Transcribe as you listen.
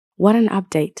What an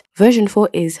update. Version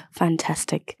 4 is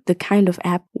fantastic. The kind of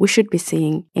app we should be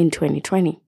seeing in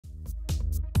 2020.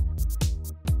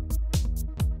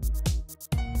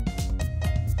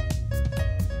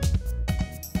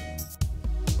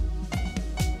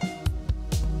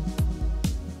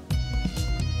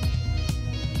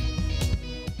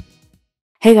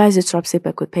 Hey guys, it's Robsy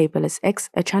back with Paperless X,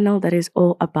 a channel that is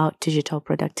all about digital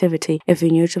productivity. If you're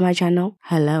new to my channel,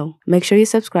 hello. Make sure you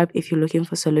subscribe if you're looking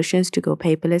for solutions to go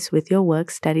paperless with your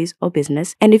work, studies, or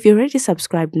business. And if you're already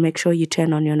subscribed, make sure you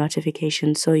turn on your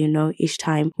notifications so you know each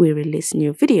time we release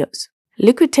new videos.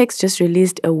 LiquidText just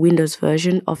released a Windows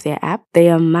version of their app.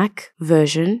 Their Mac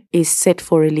version is set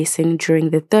for releasing during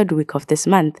the 3rd week of this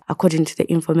month, according to the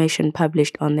information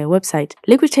published on their website.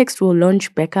 LiquidText will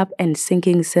launch backup and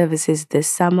syncing services this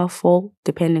summer, fall,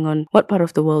 depending on what part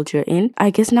of the world you're in. I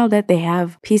guess now that they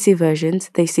have PC versions,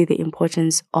 they see the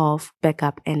importance of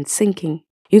backup and syncing.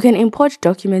 You can import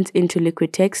documents into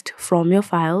LiquidText from your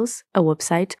files, a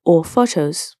website, or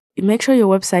photos. Make sure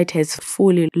your website has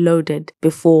fully loaded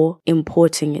before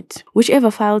importing it. Whichever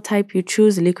file type you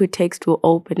choose, LiquidText will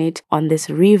open it on this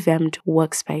revamped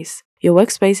Workspace. Your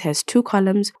Workspace has 2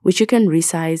 columns which you can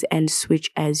resize and switch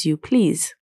as you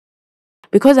please.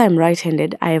 Because I'm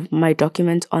right-handed, I have my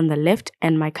documents on the left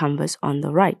and my canvas on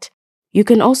the right. You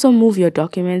can also move your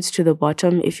documents to the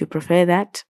bottom if you prefer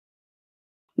that.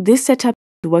 This setup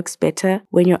works better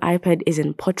when your iPad is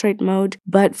in portrait mode,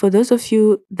 but for those of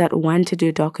you that want to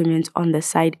do documents on the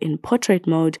side in portrait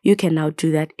mode, you can now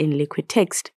do that in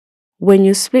LiquidText. When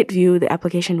you split view the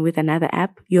application with another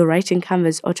app, your writing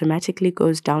canvas automatically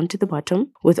goes down to the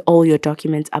bottom with all your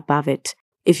documents above it,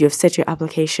 if you've set your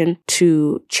application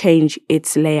to change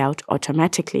its layout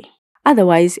automatically.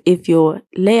 Otherwise, if your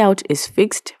layout is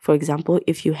fixed, for example,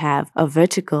 if you have a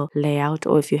vertical layout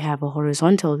or if you have a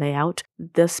horizontal layout,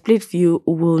 the split view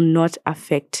will not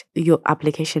affect your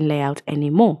application layout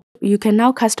anymore. You can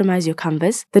now customize your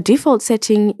canvas. The default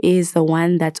setting is the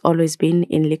one that's always been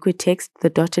in LiquidText, the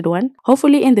dotted one.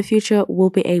 Hopefully in the future,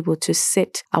 we'll be able to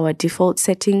set our default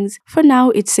settings. For now,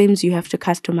 it seems you have to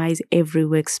customize every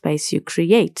workspace you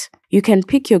create. You can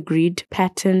pick your grid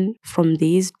pattern from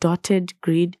these: dotted,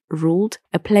 grid, ruled,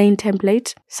 a plain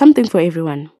template, something for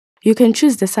everyone. You can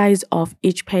choose the size of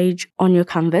each page on your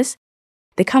canvas.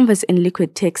 The canvas in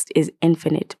LiquidText is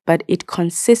infinite, but it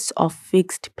consists of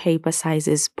fixed paper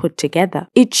sizes put together,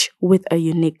 each with a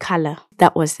unique color.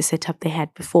 That was the setup they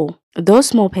had before. Those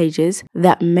small pages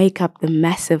that make up the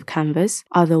massive canvas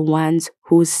are the ones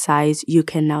whose size you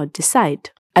can now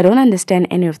decide. I don't understand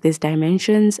any of these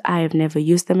dimensions. I have never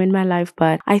used them in my life,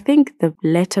 but I think the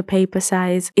letter paper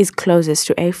size is closest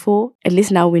to A4. At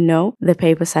least now we know the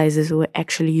paper sizes we're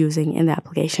actually using in the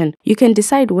application. You can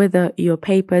decide whether your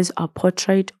papers are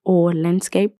portrait or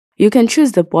landscape. You can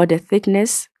choose the border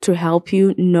thickness to help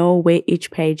you know where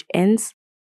each page ends.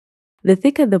 The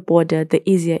thicker the border, the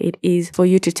easier it is for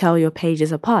you to tell your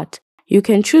pages apart. You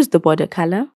can choose the border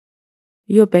color,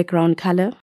 your background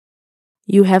color.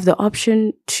 You have the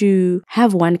option to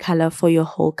have one color for your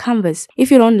whole canvas.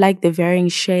 If you don't like the varying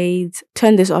shades,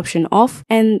 turn this option off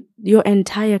and your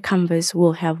entire canvas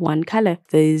will have one color.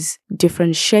 There's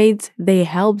different shades. They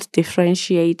helped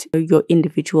differentiate your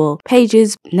individual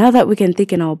pages. Now that we can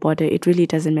thicken our border, it really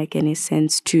doesn't make any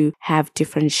sense to have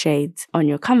different shades on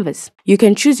your canvas. You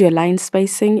can choose your line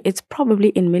spacing. It's probably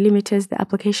in millimeters. The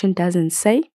application doesn't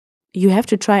say. You have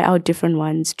to try out different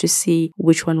ones to see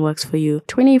which one works for you.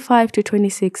 25 to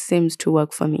 26 seems to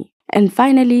work for me. And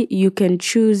finally, you can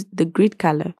choose the grid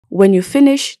color. When you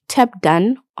finish, tap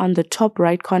Done on the top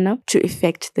right corner to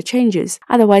effect the changes.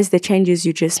 Otherwise, the changes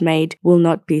you just made will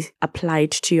not be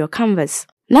applied to your canvas.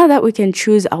 Now that we can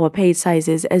choose our page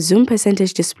sizes, a zoom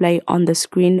percentage display on the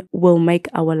screen will make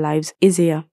our lives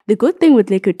easier. The good thing with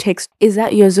LiquidText is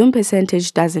that your zoom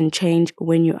percentage doesn't change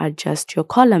when you adjust your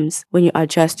columns, when you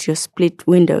adjust your split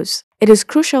windows. It is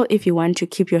crucial if you want to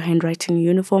keep your handwriting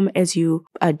uniform as you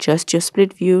adjust your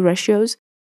split view ratios.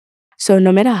 So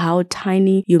no matter how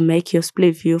tiny you make your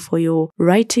split view for your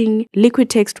writing,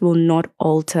 LiquidText will not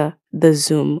alter the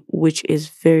zoom, which is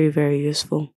very, very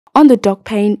useful. On the doc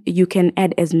pane, you can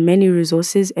add as many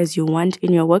resources as you want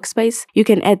in your workspace. You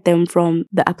can add them from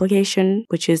the application,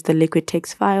 which is the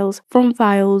LiquidText files,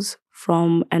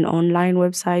 from an online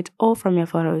website, or from your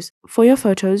photos. For your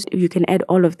photos, you can add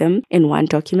all of them in one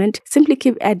document. Simply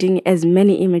keep adding as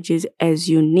many images as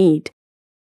you need.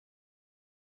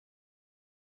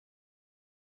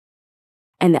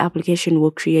 And the application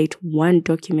will create one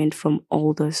document from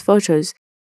all those photos.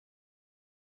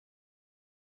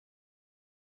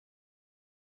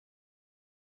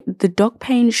 The doc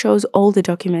pane shows all the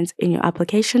documents in your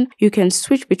application. You can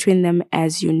switch between them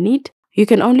as you need. You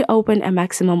can only open a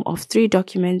maximum of 3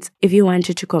 documents if you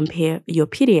wanted to compare your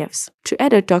PDFs. To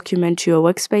add a document to your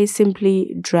workspace,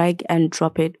 simply drag and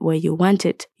drop it where you want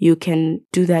it. You can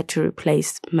do that to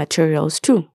replace materials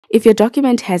too. If your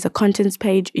document has a contents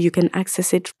page, you can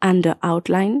access it under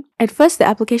Outline. At first, the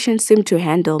application seemed to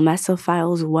handle massive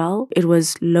files well. It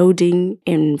was loading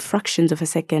in fractions of a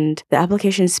second. The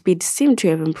application speed seemed to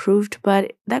have improved,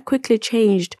 but that quickly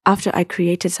changed after I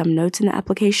created some notes in the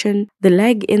application. The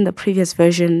lag in the previous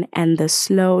version and the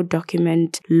slow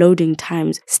document loading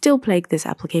times still plague this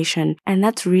application, and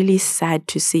that's really sad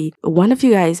to see. One of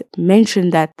you guys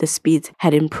mentioned that the speeds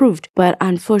had improved, but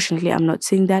unfortunately, I'm not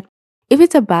seeing that. If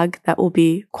it's a bug, that will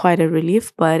be quite a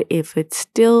relief, but if it's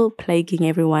still plaguing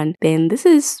everyone, then this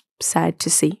is sad to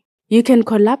see. You can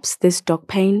collapse this doc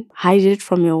pane, hide it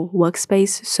from your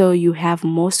workspace so you have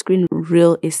more screen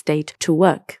real estate to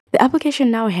work. The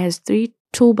application now has 3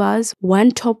 toolbars,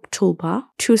 1 top toolbar,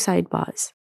 2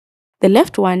 sidebars. The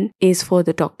left one is for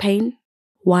the doc pane,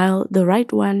 while the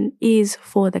right one is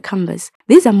for the canvas.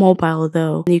 These are mobile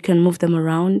though. You can move them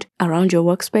around your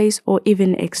workspace or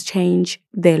even exchange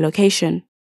their location.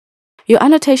 Your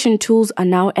annotation tools are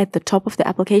now at the top of the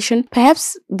application.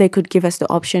 Perhaps they could give us the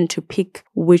option to pick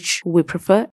which we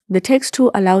prefer. The text tool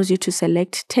allows you to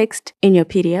select text in your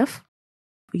PDF.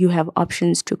 You have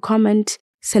options to comment,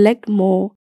 select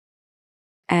more,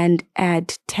 and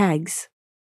add tags.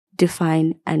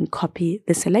 Define and copy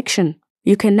the selection.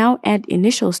 You can now add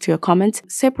initials to your comments,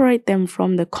 separate them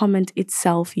from the comment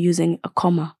itself using a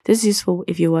comma. This is useful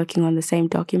if you're working on the same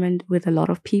document with a lot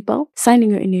of people.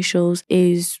 Signing your initials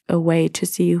is a way to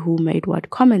see who made what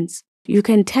comments. You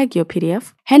can tag your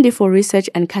PDF, handy for research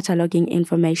and cataloging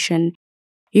information.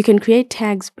 You can create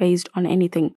tags based on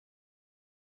anything.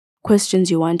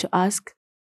 Questions you want to ask.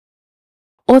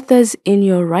 Authors in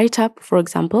your write-up, for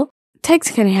example. Tags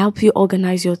can help you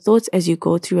organize your thoughts as you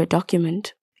go through a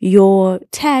document. Your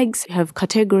tags have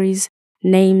categories,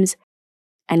 names,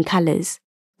 and colors.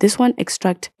 This won't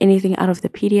extract anything out of the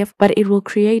PDF, but it will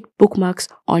create bookmarks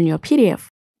on your PDF.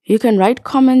 You can write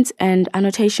comments and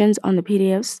annotations on the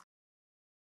PDFs,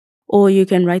 or you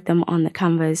can write them on the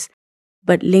canvas,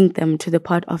 but link them to the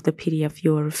part of the PDF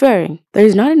you're referring. There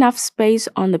is not enough space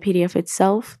on the PDF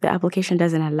itself. The application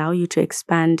doesn't allow you to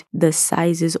expand the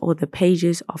sizes or the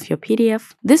pages of your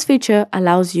PDF. This feature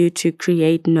allows you to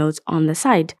create notes on the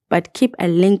side, but keep a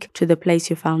link to the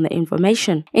place you found the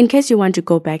information. In case you want to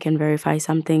go back and verify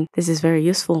something, this is very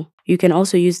useful. You can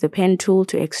also use the pen tool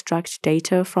to extract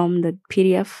data from the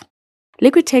PDF.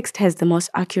 LiquidText has the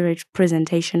most accurate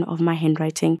presentation of my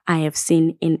handwriting I have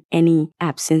seen in any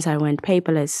app since I went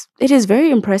paperless. It is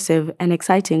very impressive and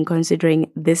exciting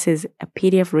considering this is a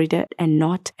PDF reader and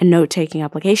not a note-taking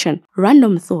application.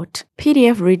 Random thought: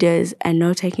 PDF readers and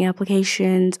note-taking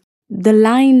applications, the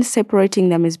line separating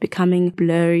them is becoming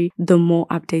blurry the more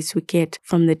updates we get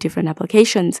from the different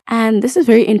applications. And this is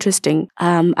very interesting.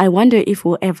 I wonder if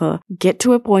we'll ever get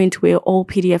to a point where all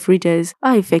PDF readers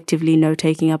are effectively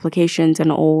note-taking applications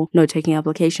and all note-taking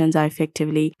applications are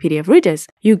effectively PDF readers.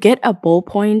 You get a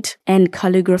ballpoint and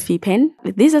calligraphy pen.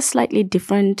 These are slightly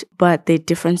different, but the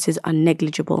differences are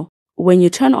negligible. When you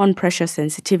turn on pressure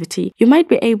sensitivity, you might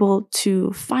be able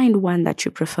to find one that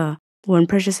you prefer. When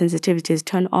pressure sensitivity is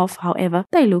turned off, however,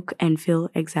 they look and feel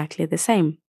exactly the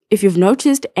same. If you've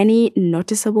noticed any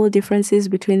noticeable differences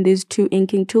between these two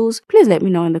inking tools, please let me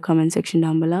know in the comment section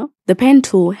down below. The pen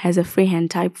tool has a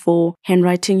freehand type for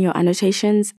handwriting your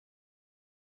annotations,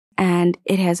 and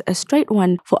it has a straight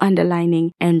one for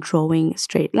underlining and drawing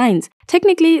straight lines.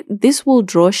 Technically, this will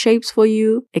draw shapes for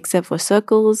you, except for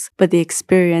circles, but the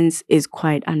experience is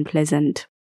quite unpleasant.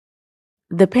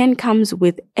 The pen comes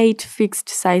with 8 fixed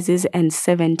sizes and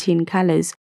 17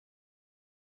 colors.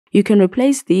 You can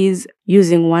replace these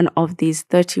using one of these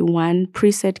 31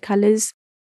 preset colors.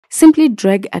 Simply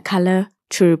drag a color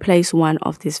to replace one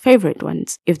of these favorite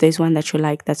ones, if there's one that you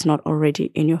like that's not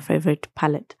already in your favorite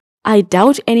palette. I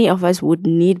doubt any of us would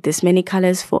need this many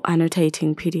colors for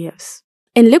annotating PDFs.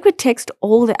 In LiquidText,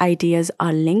 all the ideas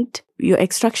are linked. Your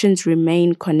extractions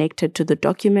remain connected to the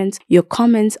documents. Your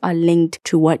comments are linked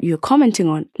to what you're commenting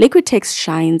on. LiquidText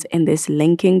shines in this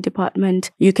linking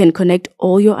department. You can connect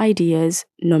all your ideas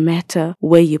no matter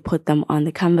where you put them on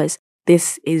the canvas.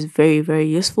 This is very, very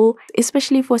useful,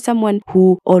 especially for someone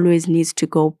who always needs to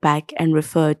go back and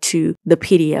refer to the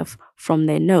PDF from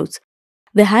their notes.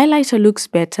 The highlighter looks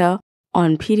better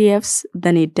on PDFs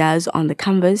than it does on the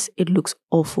canvas. It looks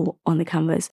awful on the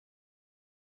canvas.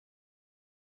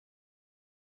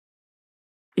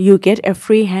 You get a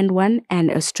freehand one and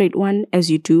a straight one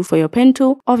as you do for your pen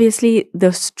tool. Obviously,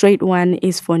 the straight one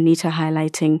is for neater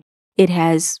highlighting. It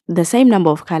has the same number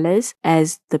of colors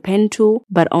as the pen tool,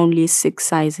 but only 6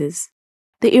 sizes.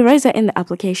 The eraser in the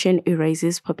application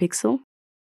erases per pixel.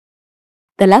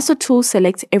 The lasso tool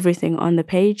selects everything on the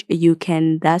page. You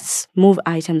can thus move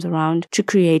items around to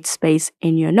create space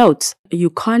in your notes. You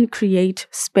can't create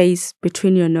space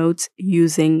between your notes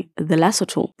using the lasso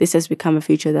tool. This has become a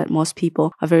feature that most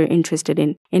people are very interested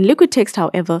in. In LiquidText,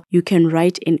 however, you can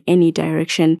write in any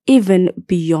direction, even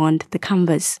beyond the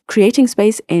canvas. Creating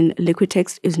space in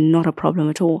LiquidText is not a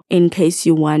problem at all. In case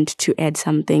you want to add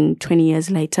something 20 years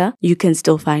later, you can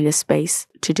still find a space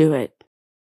to do it.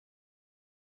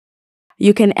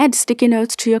 You can add sticky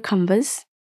notes to your canvas.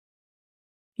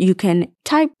 You can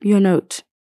type your note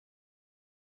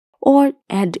or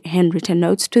add handwritten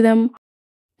notes to them.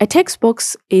 A text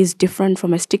box is different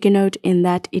from a sticky note in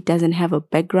that it doesn't have a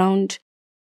background.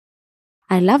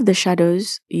 I love the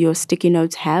shadows your sticky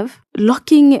notes have.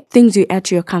 Locking things you add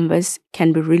to your canvas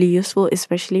can be really useful,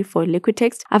 especially for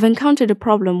LiquidText. I've encountered a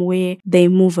problem where they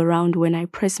move around when I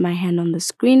press my hand on the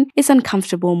screen. It's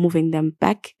uncomfortable moving them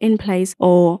back in place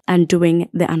or undoing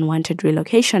the unwanted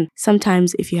relocation.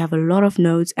 Sometimes if you have a lot of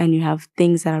notes and you have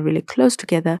things that are really close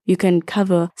together, you can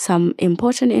cover some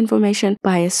important information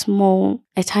by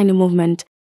a tiny movement.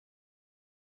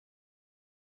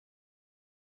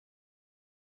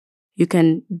 You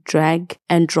can drag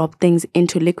and drop things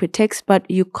into LiquidText, but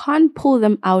you can't pull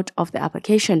them out of the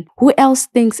application. Who else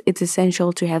thinks it's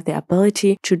essential to have the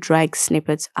ability to drag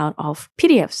snippets out of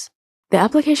PDFs? The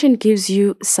application gives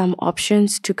you some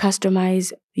options to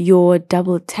customize your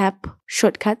double tap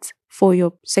shortcuts for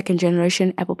your second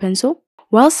generation Apple Pencil.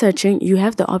 While searching, you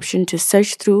have the option to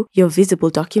search through your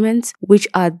visible documents, which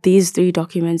are these 3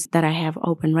 documents that I have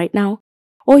open right now.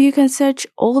 Or you can search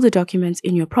all the documents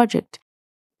in your project,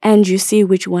 and you see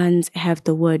which ones have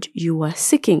the word you are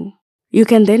seeking. You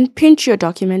can then pinch your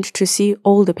document to see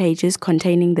all the pages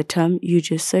containing the term you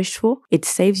just searched for. It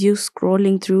saves you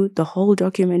scrolling through the whole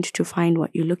document to find what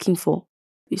you're looking for.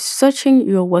 Searching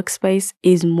your workspace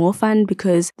is more fun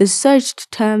because the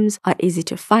searched terms are easy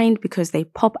to find because they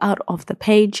pop out of the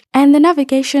page, and the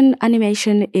navigation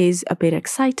animation is a bit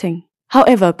exciting.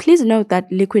 However, please note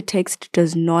that LiquidText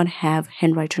does not have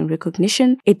handwriting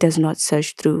recognition. It does not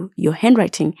search through your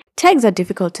handwriting. Tags are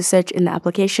difficult to search in the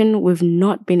application. We've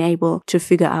not been able to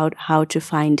figure out how to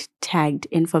find tagged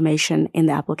information in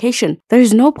the application. There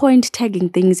is no point tagging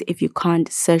things if you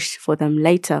can't search for them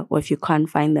later or if you can't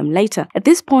find them later. At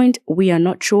this point, we are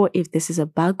not sure if this is a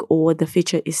bug or the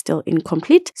feature is still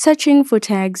incomplete. Searching for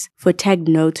tags for tagged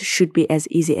notes should be as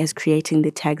easy as creating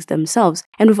the tags themselves.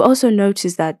 And we've also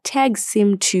noticed that tags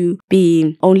seem to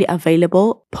be only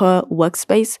available per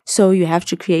workspace, so you have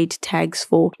to create tags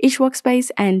for each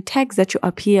workspace, and tags that you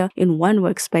appear in one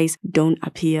workspace don't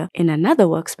appear in another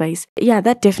workspace. Yeah,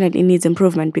 that definitely needs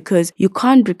improvement because you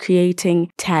can't be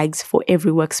creating tags for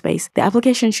every workspace. The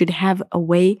application should have a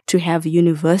way to have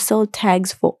universal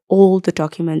tags for all the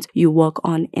documents you work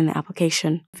on in the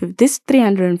application. If this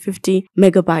 350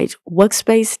 megabyte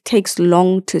workspace takes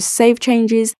long to save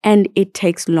changes and it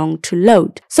takes long to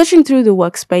load. Searching through the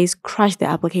workspace crashed the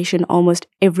application almost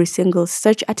every single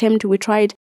search attempt we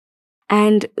tried,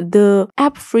 and the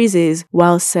app freezes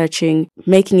while searching,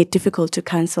 making it difficult to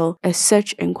cancel a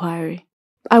search inquiry.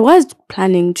 I was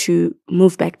planning to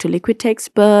move back to LiquidText,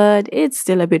 but it's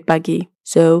still a bit buggy,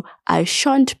 so I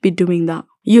shan't be doing that.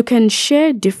 You can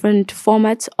share different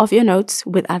formats of your notes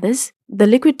with others. The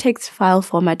LiquidText file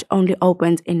format only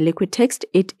opens in LiquidText.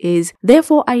 It is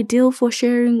therefore ideal for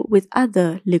sharing with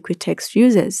other LiquidText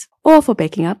users or for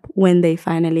backing up when they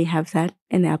finally have that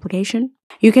in the application.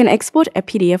 You can export a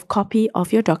PDF copy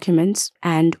of your documents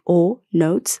and or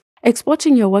notes.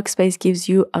 Exporting your workspace gives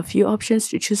you a few options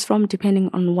to choose from depending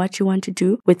on what you want to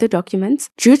do with the documents.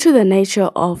 Due to the nature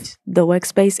of the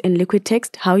workspace in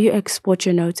LiquidText, how you export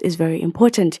your notes is very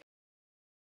important,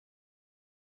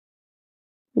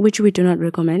 which we do not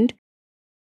recommend.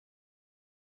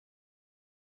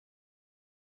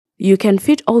 You can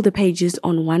fit all the pages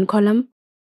on one column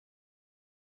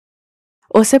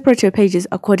or separate your pages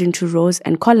according to rows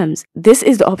and columns. This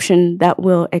is the option that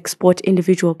will export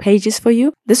individual pages for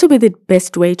you. This will be the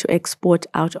best way to export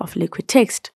out of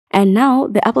LiquidText. And now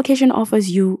the application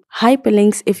offers you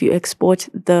hyperlinks if you export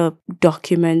the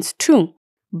documents too.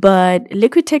 But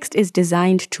LiquidText is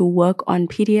designed to work on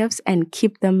PDFs and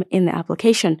keep them in the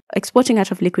application. Exporting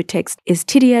out of LiquidText is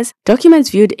tedious.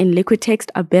 Documents viewed in LiquidText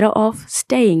are better off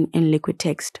staying in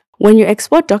LiquidText. When you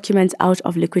export documents out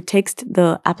of LiquidText,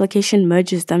 the application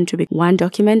merges them to be one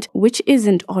document, which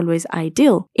isn't always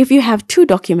ideal. If you have two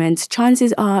documents,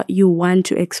 chances are you want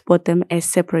to export them as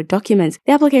separate documents.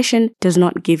 The application does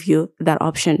not give you that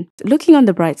option. Looking on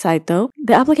the bright side though,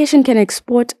 the application can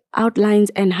export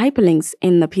outlines and hyperlinks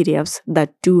in the PDFs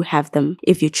that do have them.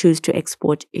 If you choose to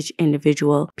export each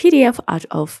individual PDF out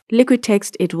of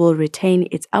LiquidText, it will retain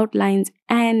its outlines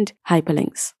and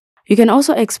hyperlinks. You can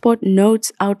also export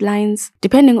notes, outlines.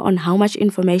 Depending on how much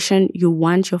information you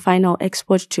want your final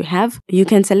export to have, you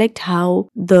can select how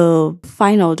the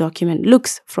final document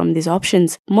looks from these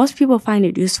options. Most people find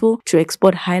it useful to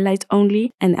export highlights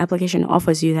only, and the application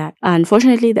offers you that.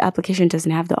 Unfortunately, the application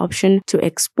doesn't have the option to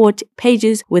export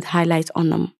pages with highlights on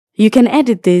them. You can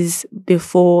edit these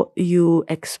before you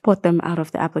export them out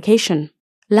of the application.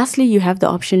 Lastly, you have the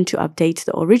option to update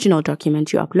the original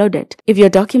document you uploaded. If your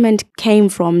document came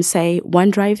from, say,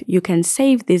 OneDrive, you can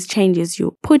save these changes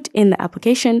you put in the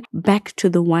application back to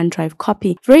the OneDrive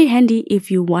copy. Very handy if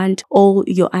you want all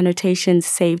your annotations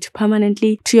saved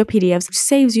permanently to your PDFs, which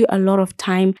saves you a lot of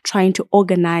time trying to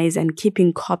organize and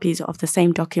keeping copies of the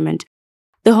same document.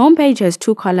 The homepage has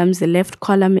two columns. The left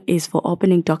column is for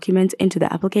opening documents into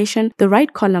the application. The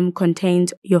right column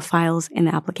contains your files in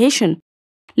the application.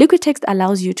 LiquidText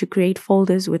allows you to create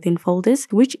folders within folders,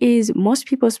 which is most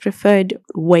people's preferred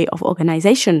way of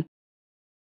organization.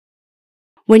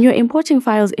 When you're importing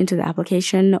files into the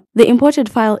application, the imported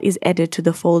file is added to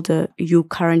the folder you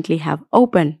currently have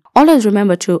open. Always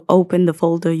remember to open the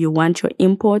folder you want your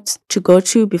imports to go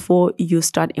to before you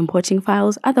start importing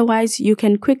files. Otherwise, you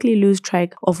can quickly lose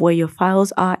track of where your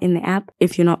files are in the app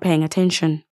if you're not paying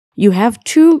attention. You have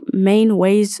two main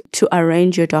ways to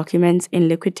arrange your documents in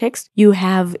LiquidText. You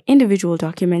have individual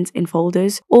documents in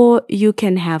folders, or you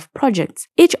can have projects.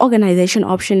 Each organization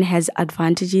option has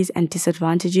advantages and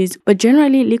disadvantages, but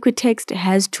generally LiquidText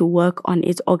has to work on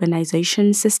its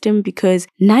organization system because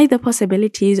neither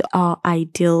possibilities are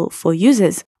ideal for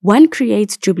users. One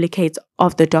creates duplicates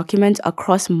of the documents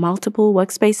across multiple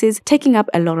workspaces, taking up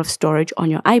a lot of storage on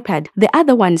your iPad. The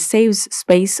other one saves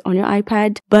space on your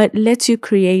iPad, but lets you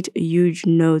create huge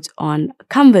notes on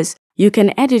canvas. You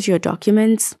can edit your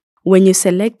documents. When you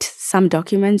select some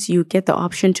documents, you get the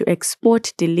option to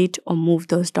export, delete, or move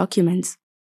those documents.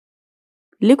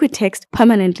 LiquidText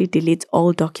permanently deletes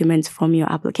all documents from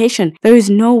your application. There is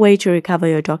no way to recover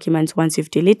your documents once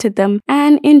you've deleted them,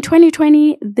 and in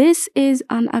 2020, this is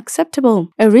unacceptable.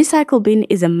 A recycle bin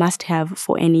is a must-have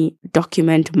for any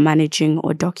document managing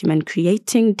or document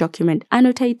creating, document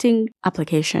annotating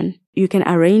application. You can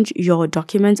arrange your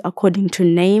documents according to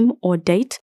name or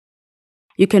date.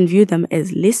 You can view them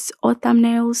as lists or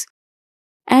thumbnails,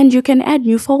 and you can add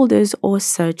new folders or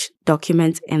search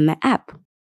documents in the app.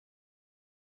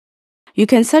 You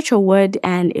can search a word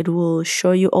and it will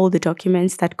show you all the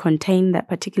documents that contain that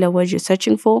particular word you're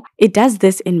searching for. It does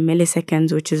this in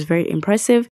milliseconds, which is very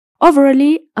impressive.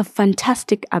 Overall, a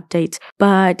fantastic update,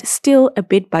 but still a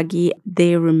bit buggy.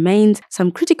 There remains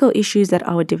some critical issues that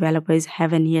our developers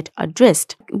haven't yet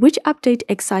addressed. Which update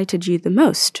excited you the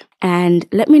most? And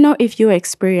let me know if you're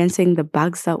experiencing the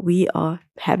bugs that we are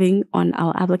having on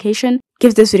our application.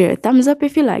 Give this video a thumbs up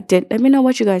if you liked it. Let me know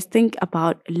what you guys think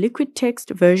about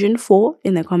LiquidText version 4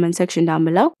 in the comment section down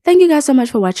below. Thank you guys so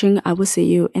much for watching. I will see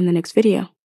you in the next video.